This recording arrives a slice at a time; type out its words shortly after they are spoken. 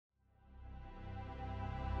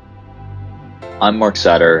I'm Mark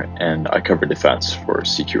Satter, and I cover defense for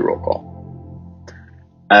CQ Roll Call.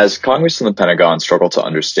 As Congress and the Pentagon struggle to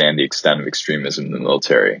understand the extent of extremism in the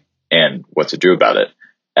military and what to do about it,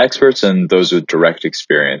 experts and those with direct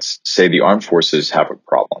experience say the armed forces have a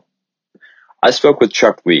problem. I spoke with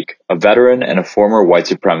Chuck Leek, a veteran and a former white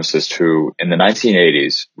supremacist who, in the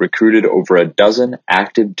 1980s, recruited over a dozen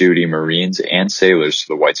active duty Marines and sailors to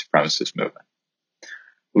the white supremacist movement.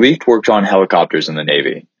 Leek worked on helicopters in the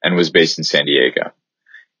Navy and was based in San Diego.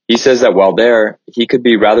 He says that while there, he could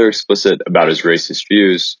be rather explicit about his racist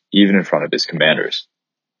views, even in front of his commanders.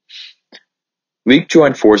 Leek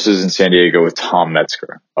joined forces in San Diego with Tom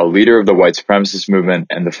Metzger, a leader of the white supremacist movement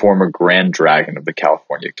and the former Grand Dragon of the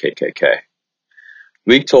California KKK.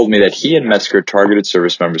 Leek told me that he and Metzger targeted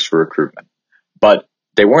service members for recruitment, but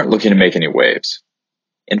they weren't looking to make any waves.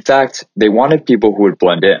 In fact, they wanted people who would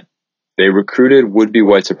blend in. They recruited would-be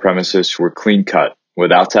white supremacists who were clean-cut,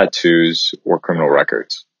 without tattoos or criminal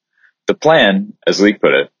records. The plan, as Leek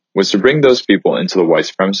put it, was to bring those people into the white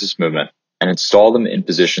supremacist movement and install them in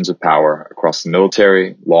positions of power across the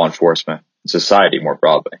military, law enforcement, and society more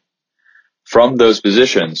broadly. From those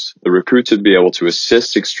positions, the recruits would be able to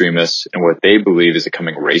assist extremists in what they believe is a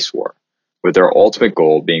coming race war, with their ultimate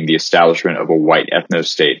goal being the establishment of a white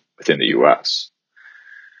ethno-state within the U.S.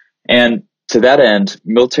 And to that end,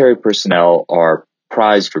 military personnel are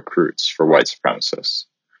prized recruits for white supremacists.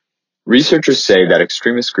 Researchers say that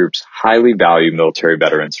extremist groups highly value military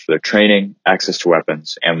veterans for their training, access to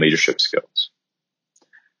weapons, and leadership skills.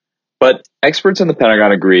 But experts in the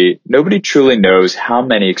Pentagon agree nobody truly knows how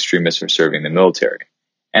many extremists are serving the military,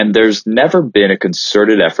 and there's never been a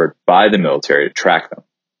concerted effort by the military to track them.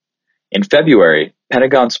 In February,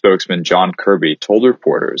 Pentagon spokesman John Kirby told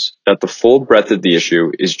reporters that the full breadth of the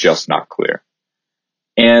issue is just not clear.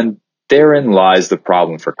 And therein lies the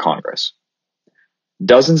problem for Congress.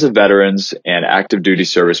 Dozens of veterans and active duty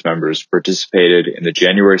service members participated in the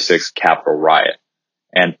January 6th Capitol riot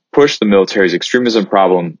and pushed the military's extremism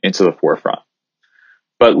problem into the forefront.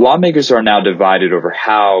 But lawmakers are now divided over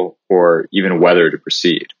how or even whether to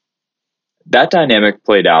proceed. That dynamic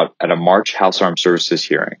played out at a March House Armed Services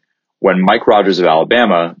hearing when Mike Rogers of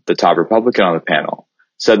Alabama, the top Republican on the panel,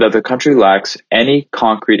 said that the country lacks any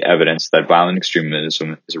concrete evidence that violent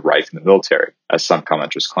extremism is rife in the military, as some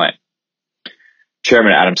commenters claim.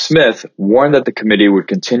 Chairman Adam Smith warned that the committee would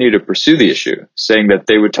continue to pursue the issue, saying that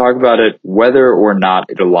they would talk about it whether or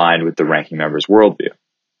not it aligned with the ranking member's worldview.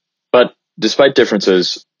 But despite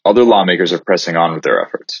differences, other lawmakers are pressing on with their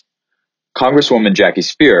efforts. Congresswoman Jackie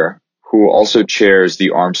Speier, who also chairs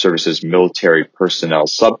the Armed Services Military Personnel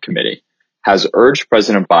Subcommittee, has urged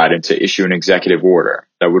President Biden to issue an executive order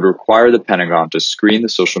that would require the Pentagon to screen the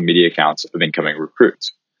social media accounts of incoming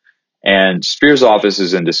recruits. And Speier's office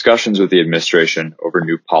is in discussions with the administration over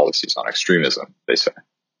new policies on extremism, they say.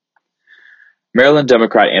 Maryland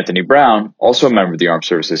Democrat Anthony Brown, also a member of the Armed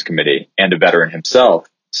Services Committee and a veteran himself,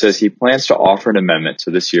 says he plans to offer an amendment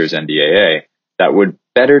to this year's NDAA that would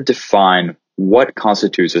better define what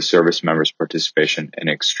constitutes a service member's participation in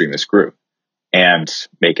an extremist group and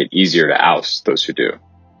make it easier to oust those who do.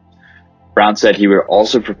 Brown said he would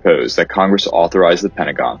also propose that Congress authorize the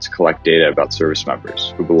Pentagon to collect data about service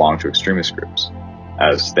members who belong to extremist groups,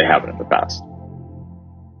 as they have in the past.